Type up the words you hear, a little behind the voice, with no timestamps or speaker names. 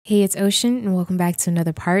Hey, it's Ocean, and welcome back to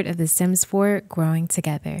another part of The Sims 4 Growing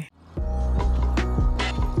Together. I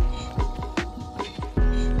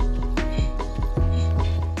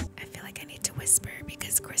feel like I need to whisper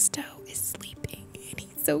because Cristo is sleeping and he's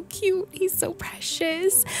so cute. He's so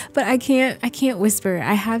precious. But I can't whisper.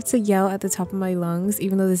 I have to yell at the top of my lungs,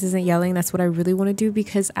 even though this isn't yelling. That's what I really want to do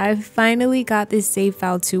because I finally got this save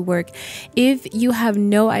file to work. If you have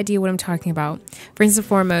no idea what I'm talking about, first and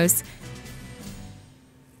foremost,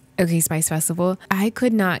 okay, Spice Festival, I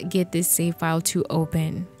could not get this save file to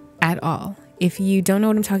open at all. If you don't know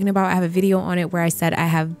what I'm talking about, I have a video on it where I said I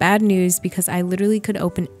have bad news because I literally could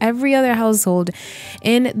open every other household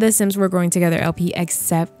in The Sims We're Growing Together LP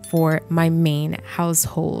except for my main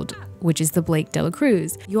household, which is the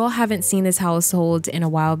delaCruz. You all haven't seen this household in a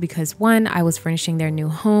while because one, I was furnishing their new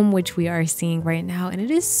home, which we are seeing right now, and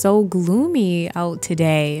it is so gloomy out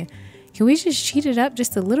today. Can we just cheat it up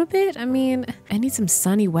just a little bit? I mean, I need some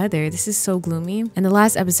sunny weather. This is so gloomy. In the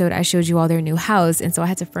last episode, I showed you all their new house, and so I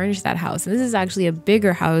had to furnish that house. And this is actually a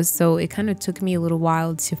bigger house, so it kind of took me a little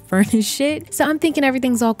while to furnish it. So I'm thinking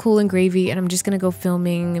everything's all cool and gravy, and I'm just gonna go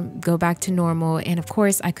filming, go back to normal. And of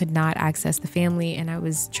course, I could not access the family, and I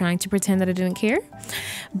was trying to pretend that I didn't care.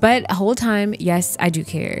 But the whole time, yes, I do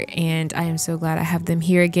care. And I am so glad I have them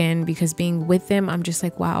here again because being with them, I'm just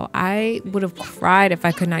like, wow, I would have cried if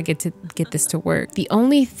I could not get this to work. The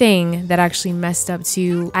only thing that actually messed up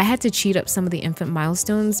too, I had to cheat up some of the infant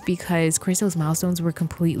milestones because Cristo's milestones were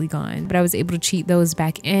completely gone, but I was able to cheat those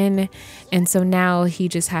back in. And so now he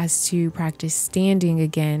just has to practice standing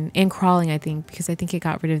again and crawling, I think, because I think it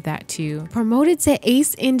got rid of that too. Promoted to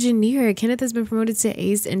ace engineer. Kenneth has been promoted to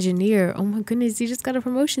ace engineer. Oh my goodness, he just got a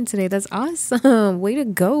promotion today. That's awesome. Way to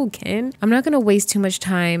go, Ken. I'm not going to waste too much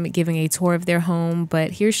time giving a tour of their home,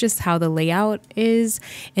 but here's just how the layout is.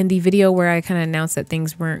 In the video where I kind of announced that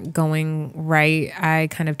things weren't going right, I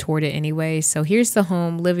kind of toured it anyway. So here's the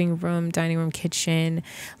home: living room, dining room, kitchen,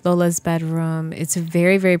 Lola's bedroom. It's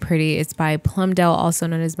very, very pretty. It's by 𝘵𝘮𝘮, also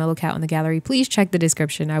known as mellowcat on the gallery. Please check the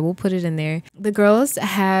description. I will put it in there. The girls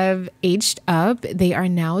have aged up. They are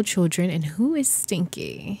now children. And who is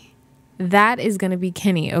stinky? That is going to be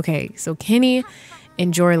Kenny. Okay, so Kenny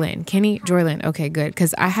and Jorlie. Kenny, Jorlie. Okay, good.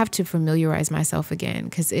 Because I have to familiarize myself again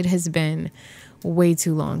because it has been way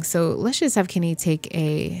too long. So let's just have Kenny take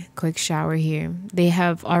a quick shower here.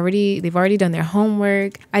 They've already done their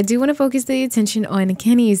homework. I do want to focus the attention on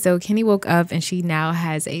Kenny. So Kenny woke up and she now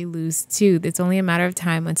has a loose tooth. It's only a matter of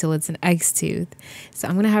time until it's an X tooth. So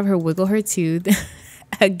I'm gonna have her wiggle her tooth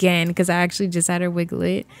again because I actually just had her wiggle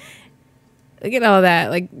it. Look at all that,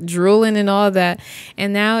 like drooling and all that.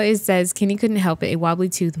 And now it says Kenny couldn't help it. A wobbly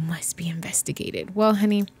tooth must be investigated. Well,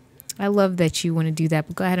 honey, I love that you want to do that,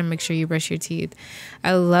 but go ahead and make sure you brush your teeth.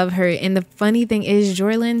 I love her. And the funny thing is,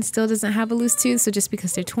 Jorlie still doesn't have a loose tooth, so just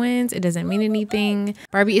because they're twins, it doesn't mean anything.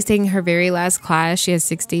 Barbie is taking her very last class. She has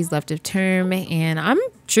 6 days left of term, and I'm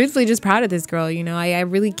truthfully just proud of this girl. You know, I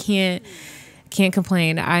really can't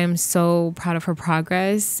complain. I am so proud of her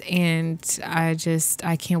progress, and I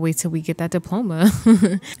can't wait till we get that diploma.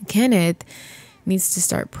 Kenneth needs to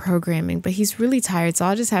start programming, but he's really tired, so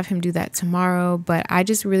I'll just have him do that tomorrow. But I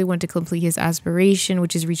just really want to complete his aspiration,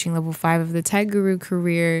 which is reaching level 5 of the tech guru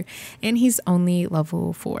career, and he's only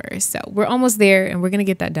level 4, so we're almost there and we're gonna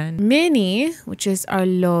get that done. Minnie, which is our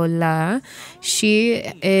Lola,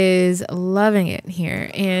 she is loving it here.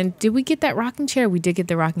 And did we get that rocking chair? We did get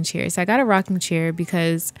the rocking chair. So I got a rocking chair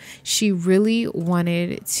because she really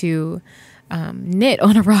wanted to knit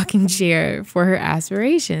on a rocking chair for her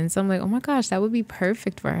aspiration. So I'm like, oh my gosh, that would be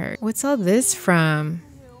perfect for her. What's all this from?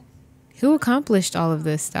 Who accomplished all of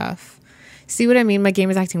this stuff? See what I mean? My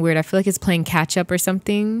game is acting weird. I feel like it's playing catch up or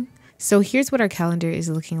something. So here's what our calendar is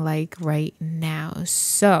looking like right now.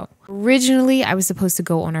 So originally I was supposed to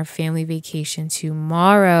go on our family vacation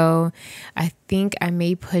tomorrow. I think I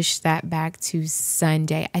may push that back to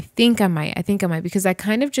Sunday. I think I might because I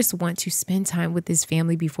kind of just want to spend time with this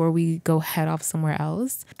family before we go head off somewhere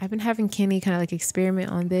else. I've been having Kenny kind of like experiment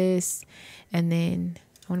on this, and then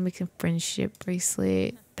I want to make a friendship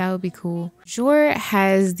bracelet. That would be cool. Jor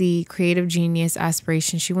has the creative genius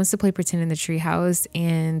aspiration. She wants to play pretend in the treehouse,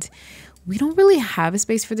 and we don't really have a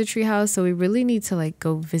space for the treehouse, so we really need to like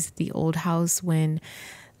go visit the old house when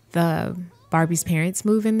the Barbie's parents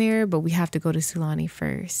move in there, but we have to go to 𝘰𝘮𝘮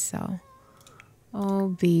first. So, oh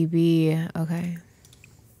baby, okay.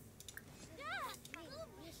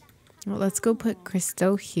 Well, let's go put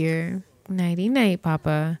Cristo here. Nighty night,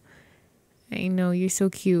 Papa. I know, you're so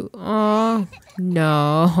cute. Oh,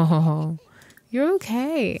 no. You're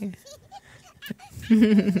okay.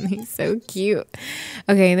 He's so cute.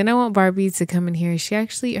 Okay, then I want Barbie to come in here. She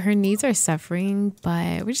actually, her knees are suffering,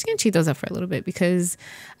 but we're just gonna cheat those up for a little bit because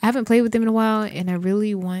I haven't played with them in a while and I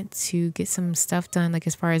really want to get some stuff done, like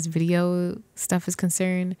as far as video stuff is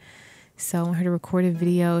concerned. So I want her to record a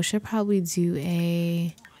video. She'll probably do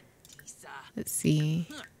a, let's see,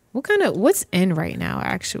 what's in right now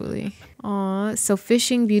actually. So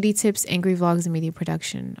fishing, beauty tips, angry vlogs, and media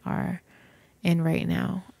production are in right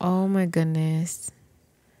now. Oh my goodness,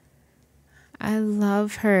 I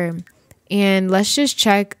love her. And let's just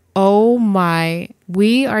check. Oh my,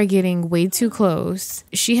 we are getting way too close.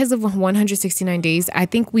 She has lived 169 days. I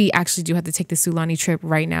think we actually do have to take the Sulani trip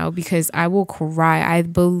right now because I will cry. I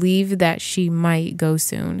believe that she might go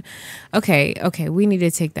soon. Okay, we need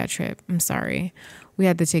to take that trip. I'm sorry, we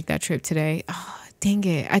had to take that trip today. Oh dang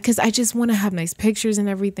it, because I just want to have nice pictures and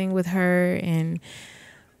everything with her. And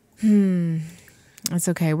it's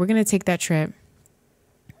okay, we're gonna take that trip.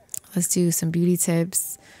 Let's do some beauty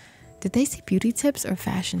tips. Did they say beauty tips or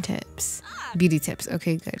fashion tips? Beauty tips.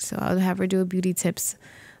 Okay, good. So I'll have her do a beauty tips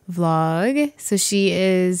vlog. So she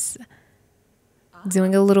is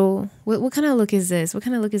doing a little, what kind of look is this? What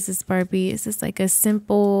kind of look is this, Barbie? Is this like a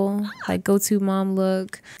simple, like go-to mom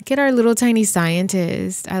look? Get our little tiny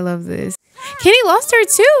scientist. I love this. Kenny lost her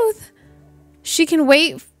tooth. She can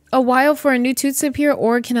wait a while for a new tooth to appear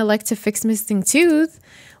or can elect to fix missing tooth.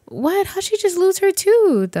 What? How'd she just lose her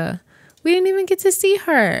tooth? We didn't even get to see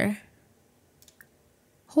her.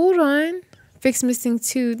 Hold on. Fix missing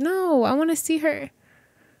tooth. No, I want to see her.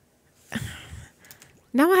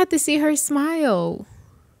 Now I have to see her smile.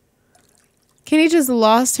 Kenny just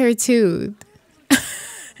lost her tooth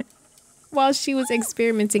while she was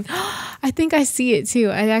experimenting. I think I see it too.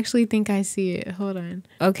 I actually think I see it. Hold on.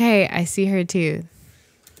 Okay, I see her tooth.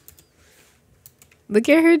 Look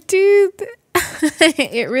at her tooth.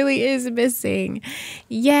 It really is missing.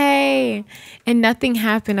 Yay. And nothing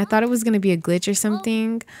happened. I thought it was going to be a glitch or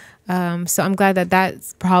something. So I'm glad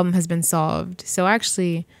that problem has been solved. So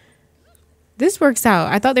actually, this works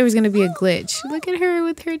out. I thought there was going to be a glitch. Look at her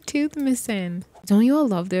with her tooth missing. Don't you all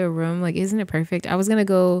love their room? Like, isn't it perfect? I was going to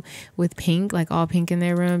go with pink, like all pink in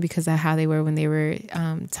their room because of how they were when they were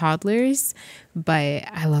toddlers. But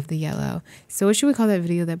I love the yellow. So what should we call that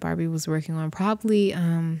video that Barbie was working on? Probably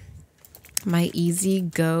my easy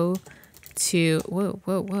go to,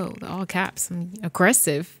 whoa, all caps, I'm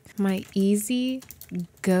aggressive. My easy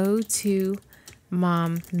go to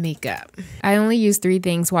mom makeup. I only use 3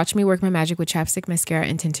 things. Watch me work my magic with chapstick, mascara,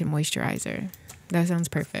 and tinted moisturizer. That sounds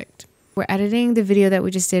perfect. We're editing the video that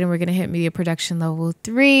we just did and we're going to hit media production level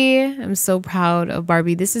 3. I'm so proud of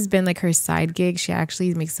Barbie. This has been like her side gig. She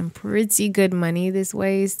actually makes some pretty good money this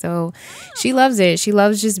way. So she loves it. She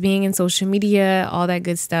loves just being in social media, all that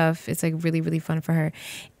good stuff. It's like really, really fun for her.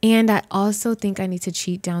 And I also think I need to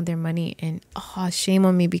cheat down their money. And shame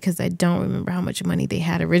on me because I don't remember how much money they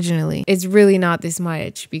had originally. It's really not this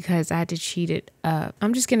much because I had to cheat it up.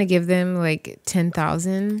 I'm just going to give them like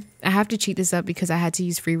 10,000. I have to cheat this up because I had to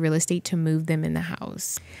use free real estate to move them in the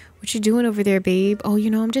house. What you doing over there, babe? Oh,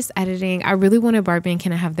 you know, I'm just editing. I really wanted Barbie and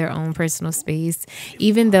Ken to have their own personal space,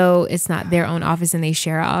 even though it's not their own office and they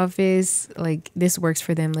share an office. Like, this works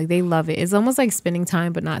for them. Like, they love it. It's almost like spending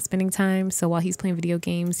time, but not spending time. So while he's playing video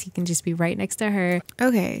games, he can just be right next to her.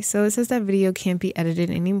 Okay, so it says that video can't be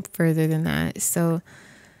edited any further than that. So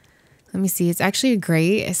let me see. It's actually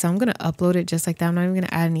great. So I'm going to upload it just like that. I'm not even going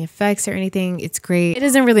to add any effects or anything. It's great. It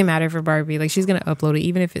doesn't really matter for Barbie. Like, she's going to upload it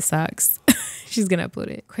even if it sucks. She's going to upload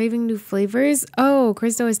it. Craving new flavors. Oh,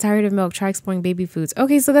 Cristo is tired of milk. Try exploring baby foods.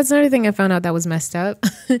 Okay, so that's another thing I found out that was messed up.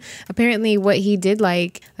 Apparently what he did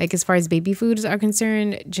like as far as baby foods are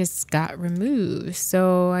concerned, just got removed.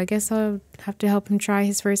 So I guess I'll have to help him try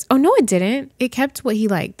his first. Oh, no, it didn't. It kept what he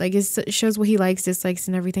liked. Like, it shows what he likes, dislikes,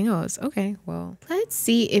 and everything else. Okay, well, let's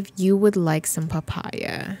see if you would like some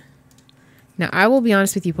papaya. Now, I will be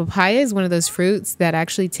honest with you. Papaya is one of those fruits that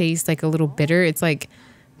actually tastes like a little bitter. It's like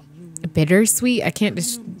bittersweet. I can't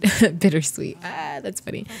just bittersweet. That's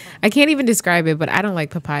funny. I can't even describe it, but I don't like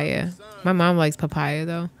papaya. My mom likes papaya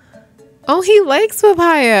though. Oh, he likes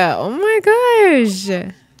papaya. Oh my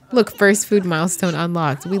gosh. Look, first food milestone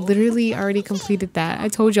unlocked. We literally already completed that. I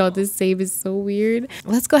told y'all this save is so weird.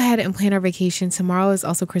 Let's go ahead and plan our vacation. Tomorrow is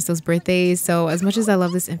also Cristo's birthday. So as much as I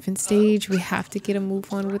love this infant stage, we have to get a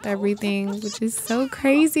move on with everything, which is so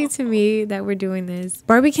crazy to me that we're doing this.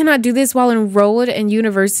 Barbie cannot do this while enrolled in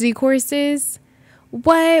university courses.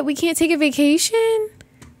 What? We can't take a vacation?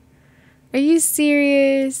 Are you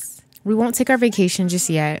serious? We won't take our vacation just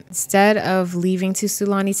yet. Instead of leaving to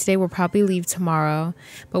Sulani today, we'll probably leave tomorrow.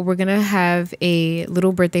 But we're going to have a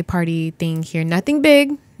little birthday party thing here. Nothing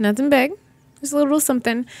big. Nothing big. just a little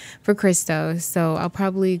something for Cristo. So I'll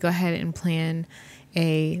probably go ahead and plan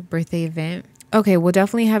a birthday event. Okay, we'll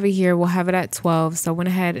definitely have it here. We'll have it at 12. So I went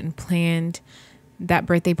ahead and planned that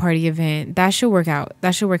birthday party event. That should work out.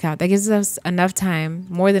 That gives us enough time,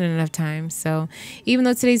 more than enough time. So even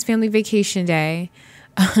though today's family vacation day,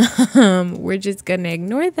 we're just gonna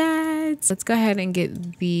ignore that. Let's go ahead and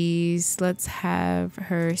get these. Let's have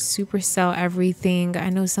her supersell everything. I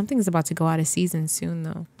know something's about to go out of season soon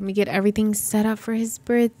though. Let me get everything set up for his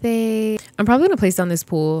birthday. I'm probably gonna place on this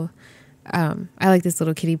pool. I like this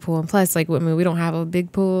little kiddie pool, and plus, like, I mean, we don't have a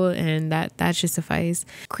big pool, and that should suffice.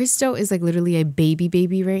 Cristo is like literally a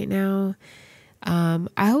baby right now.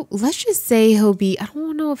 Let's just say he'll be, I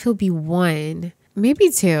don't know if he'll be 1, maybe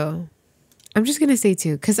 2. I'm just gonna say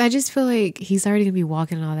 2 because I just feel like he's already gonna be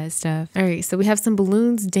walking and all that stuff. All right, so we have some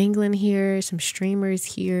balloons dangling here, some streamers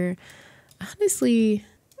here. Honestly,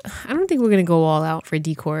 I don't think we're gonna go all out for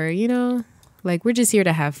decor, you know? Like, we're just here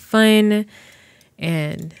to have fun,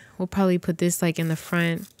 and we'll probably put this like in the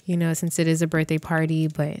front, you know, since it is a birthday party.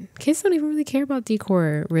 But kids don't even really care about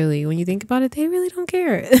decor, really. When you think about it, they really don't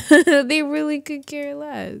care. They really could care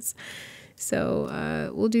less.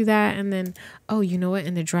 So we'll do that. And then, oh, you know what?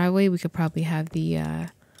 In the driveway, we could probably have the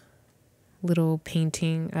little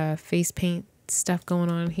painting, face paint stuff going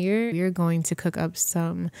on here. We're going to cook up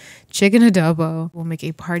some chicken adobo. We'll make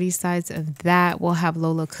a party size of that. We'll have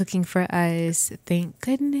Lola cooking for us. Thank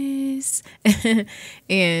goodness.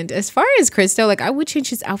 And as far as Cristo, like, I would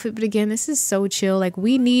change his outfit, but again, this is so chill. Like,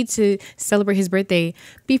 we need to celebrate his birthday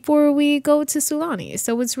before we go to 𝘰𝘰𝘮𝘰,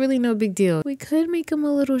 so it's really no big deal. We could make him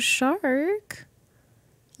a little shark.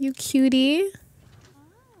 You cutie.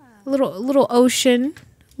 Little ocean.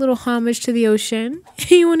 Little homage to the ocean.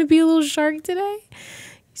 You want to be a little shark today?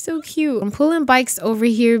 So cute. I'm pulling bikes over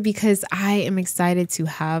here because I am excited to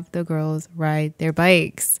have the girls ride their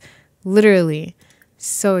bikes. Literally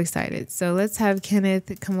so excited. So let's have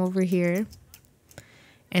Kenneth come over here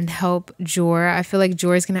and help 𝘰𝘱𝘱. I feel like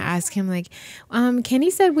𝘰𝘱𝘱's gonna ask him like, Kenny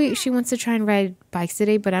said she wants to try and ride bikes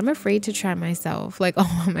today, but I'm afraid to try myself, like all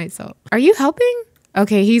on myself. Are you helping?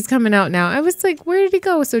 Okay, he's coming out now. I was like, where did he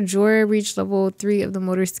go? So 𝘰𝘱𝘱 reached level 3 of the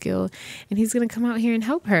motor skill, and he's gonna come out here and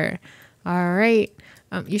help her. All right.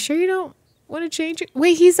 You sure you don't want to change it?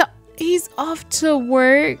 Wait, he's off to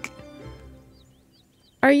work.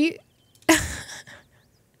 Are you?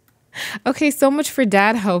 Okay, so much for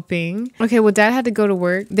dad helping. Okay, well, dad had to go to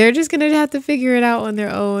work. They're just gonna have to figure it out on their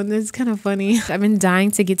own. This is kind of funny. I've been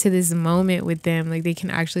dying to get to this moment with them. Like, they can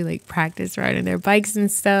actually like practice riding their bikes and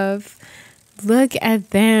stuff. Look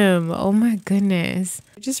at them. Oh my goodness.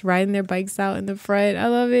 Just riding their bikes out in the front. I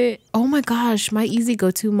love it. Oh my gosh. My easy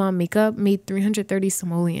go-to mom makeup made 330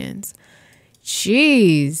 simoleons.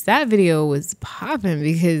 Jeez. That video was popping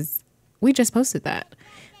because we just posted that.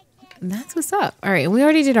 That's what's up. All right. And we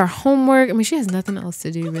already did our homework. I mean, she has nothing else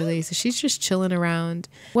to do really. So she's just chilling around.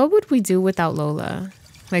 What would we do without Lola?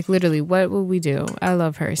 Like, literally, what would we do? I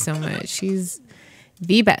love her so much. She's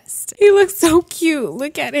the best. He looks so cute.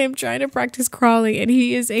 Look at him trying to practice crawling, and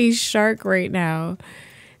he is a shark right now.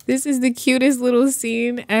 This is the cutest little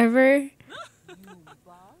scene ever.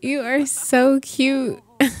 You are so cute.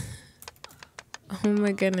 Oh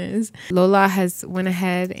my goodness. Lola has went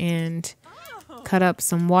ahead and cut up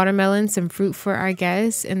some watermelon, some fruit for our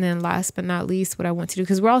guests, and then last but not least, what I want to do,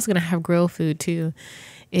 because we're also gonna have grill food too,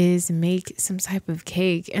 is make some type of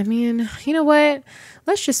cake. I mean, you know what?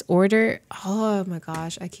 Let's just order. Oh my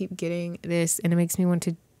gosh, I keep getting this and it makes me want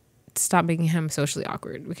to stop making him socially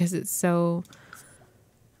awkward because it's so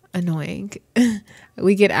annoying.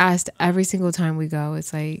 We get asked every single time we go.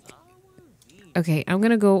 It's like, okay, I'm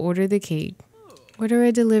gonna go order the cake. Order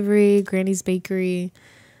a delivery, Granny's Bakery.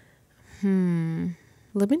 Lemon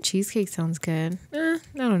cheesecake sounds good. I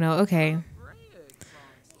don't know. Okay.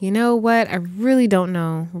 You know what? I really don't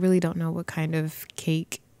know what kind of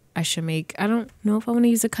cake I should make. I don't know if I want to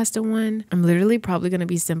use a custom one. I'm literally probably going to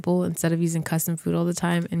be simple instead of using custom food all the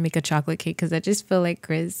time and make a chocolate cake because I just feel like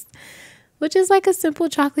Chris, which is like a simple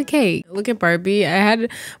chocolate cake. Look at Barbie. I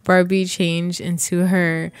had Barbie change into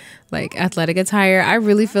her like athletic attire. I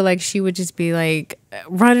really feel like she would just be like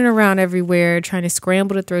running around everywhere trying to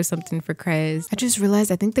scramble to throw something for Chris. I just realized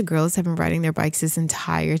I think the girls have been riding their bikes this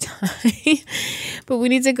entire time. But we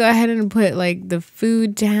need to go ahead and put like the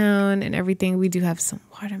food down and everything. We do have some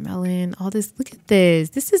watermelon, all this. Look at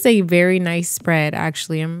this. This is a very nice spread,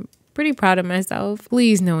 actually. I'm Pretty proud of myself.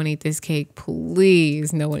 Please no one eat this cake.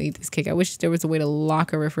 Please no one eat this cake. I wish there was a way to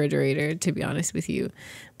lock a refrigerator, to be honest with you.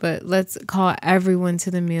 But let's call everyone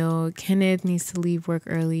to the meal. Kenneth needs to leave work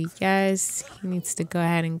early. Yes, he needs to go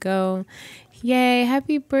ahead and go. Yay,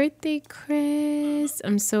 happy birthday, Chris.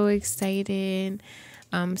 I'm so excited.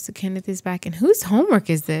 So Kenneth is back. And whose homework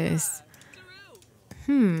is this?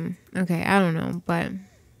 Okay, I don't know, but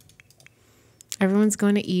everyone's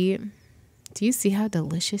going to eat. Do you see how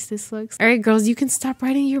delicious this looks? All right, girls, you can stop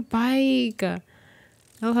riding your bike. I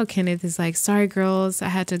love how Kenneth is like, sorry, girls, I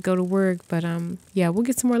had to go to work. But yeah, we'll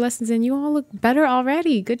get some more lessons in. You all look better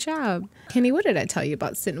already. Good job. Kenny, what did I tell you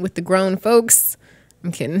about sitting with the grown folks?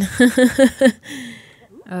 I'm kidding.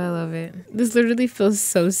 Oh, I love it. This literally feels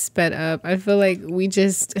so sped up. I feel like we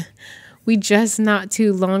just not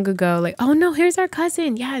too long ago, like, oh no, here's our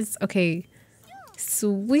cousin. Yes. Okay.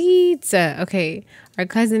 Sweet. Okay, our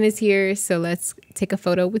cousin is here, so let's take a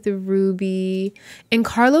photo with the Ruby. And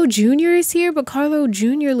Carlo Jr. is here, but Carlo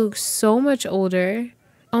Jr. looks so much older.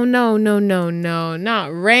 Oh no, no, no, no,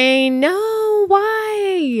 not Rain. No,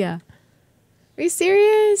 why? Are you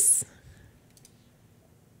serious?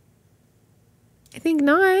 I think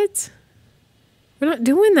not. We're not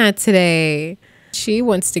doing that today. She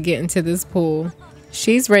wants to get into this pool.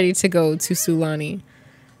 She's ready to go to 𝘰𝘰𝘰𝘰𝘰.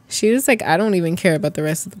 She was like, I don't even care about the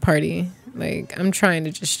rest of the party. Like, I'm trying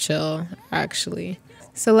to just chill, actually.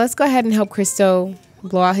 So let's go ahead and help Cristo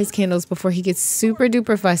blow out his candles before he gets super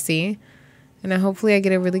duper fussy. And hopefully I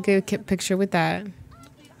get a really good picture with that.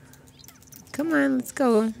 Come on, let's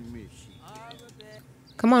go.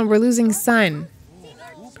 Come on, we're losing sun.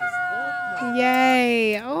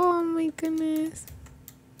 Yay. Oh my goodness.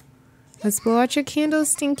 Let's blow out your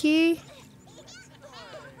candles, Stinky.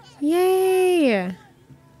 Yay.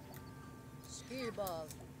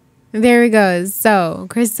 There he goes. So,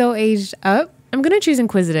 Cristo aged up. I'm going to choose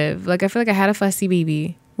inquisitive. Like, I feel like I had a fussy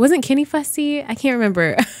baby. Wasn't Kenny fussy? I can't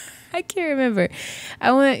remember. I can't remember.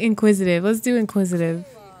 I want inquisitive. Let's do inquisitive.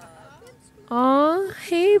 Oh,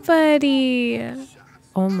 hey, buddy.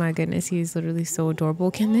 Oh, my goodness. He's literally so adorable.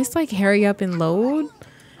 Can this, like, hurry up and load?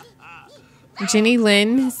 Jenny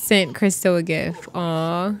Lynn sent Cristo a gift.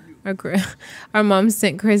 Aw. Our mom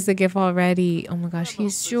sent Chris a gift already. Oh my gosh,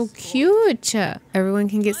 he's so cute. Everyone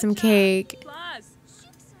can get some cake.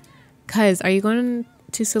 Cuz, are you going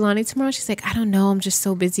to 𝘰𝘰𝘰𝘰 tomorrow? She's like, I don't know. I'm just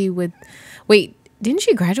so busy with... Wait, didn't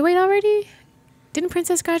she graduate already? Didn't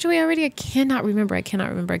Princess graduate already? I cannot remember. I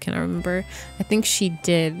think she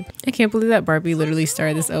did. I can't believe that Barbie literally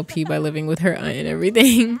started this LP by living with her aunt and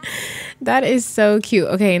everything. That is so cute.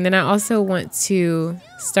 Okay, and then I also want to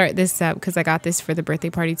start this up because I got this for the birthday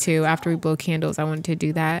party too. After we blow candles, I wanted to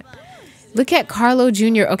do that. Look at Carlo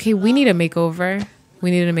Jr. Okay, we need a makeover.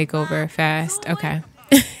 We need a makeover fast. Okay.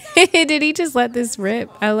 Did he just let this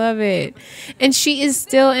rip? I love it. And she is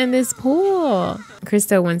still in this pool.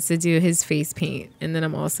 Cristo wants to do his face paint. And then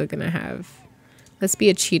I'm also going to have... Let's be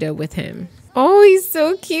a cheetah with him. Oh, he's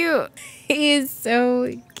so cute. He is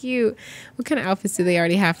so cute. What kind of outfits do they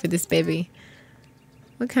already have for this baby?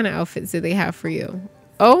 What kind of outfits do they have for you?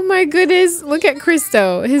 Oh my goodness. Look at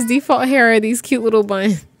Cristo. His default hair are these cute little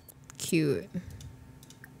buns. Cute.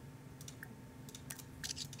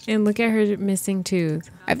 And look at her missing tooth.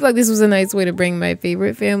 I feel like this was a nice way to bring my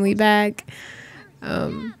favorite family back.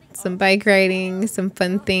 Some bike riding, some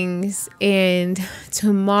fun things. And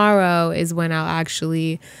tomorrow is when I'll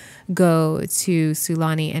actually go to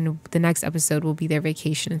𝘰𝘰𝘰𝘰, and the next episode will be their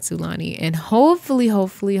vacation in 𝘰𝘰𝘰𝘰. And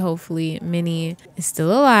hopefully Minnie is still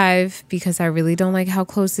alive, because I really don't like how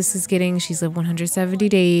close this is getting. She's lived 170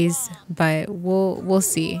 days, but we'll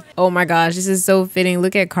see. Oh my gosh, this is so fitting.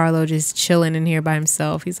 Look at Carlo just chilling in here by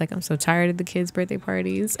himself. He's like, I'm so tired of the kids' birthday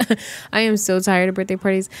parties. I am so tired of birthday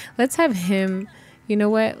parties. Let's have him, you know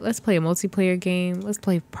what? Let's play a multiplayer game. Let's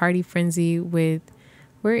play Party Frenzy with,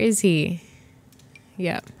 where is he?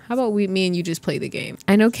 Yeah, how about me and you just play the game?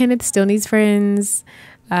 I know Kenneth still needs friends.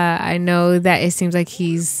 I know that it seems like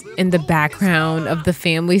he's in the background of the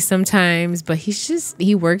family sometimes, but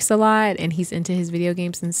he works a lot and he's into his video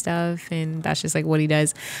games and stuff, and that's just like what he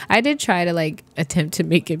does. I did try to like attempt to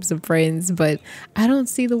make him some friends, but I don't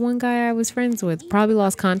see the one guy I was friends with. Probably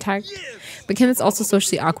lost contact. But Kenneth's also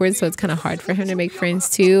socially awkward, so it's kind of hard for him to make friends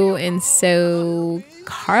too. And so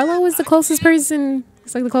Carlo is the closest person.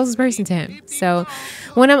 It's like the closest person to him. So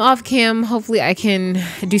when I'm off cam, hopefully I can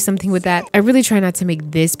do something with that. I really try not to make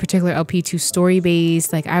this particular LP too story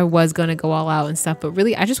based. Like I was gonna go all out and stuff, but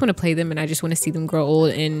really I just want to play them and I just want to see them grow old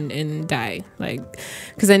and die. Like,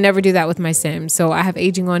 because I never do that with my Sims. So I have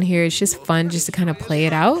aging on here. It's just fun just to kind of play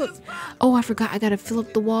it out. Oh, I forgot I gotta fill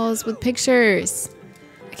up the walls with pictures.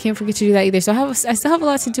 I can't forget to do that either. So I still have a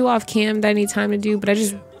lot to do off cam that I need time to do, but I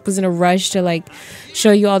just was in a rush to like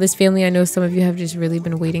show you all this family. I know some of you have just really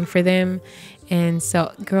been waiting for them. And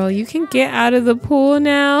so, girl, you can get out of the pool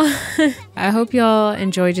now. I hope y'all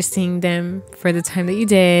enjoy just seeing them for the time that you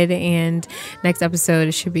did. And next episode,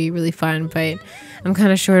 it should be really fun. But I'm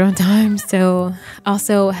kind of short on time. So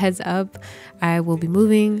also, heads up, I will be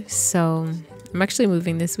moving. So I'm actually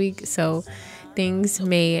moving this week. So things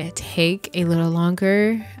may take a little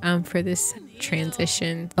longer for this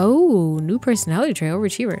transition. Oh, new personality trait,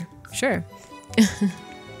 overachiever. Sure.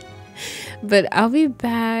 But I'll be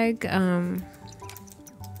back.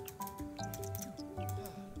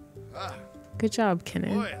 Good job,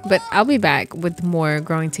 Kenneth. But I'll be back with more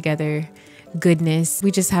growing together goodness.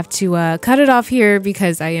 We just have to cut it off here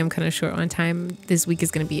because I am kind of short on time. This week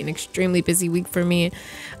is going to be an extremely busy week for me,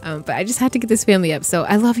 but I just had to get this family up. So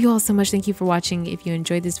I love you all so much. Thank you for watching. If you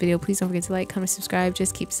enjoyed this video, please don't forget to like, comment, subscribe.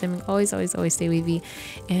 Just keep simming. Always, always, always stay wavy,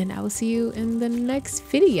 and I will see you in the next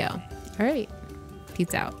video. All right,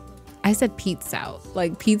 peace out. I said pizza out,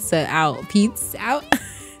 like pizza out. Peace out.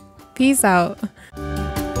 Peace out.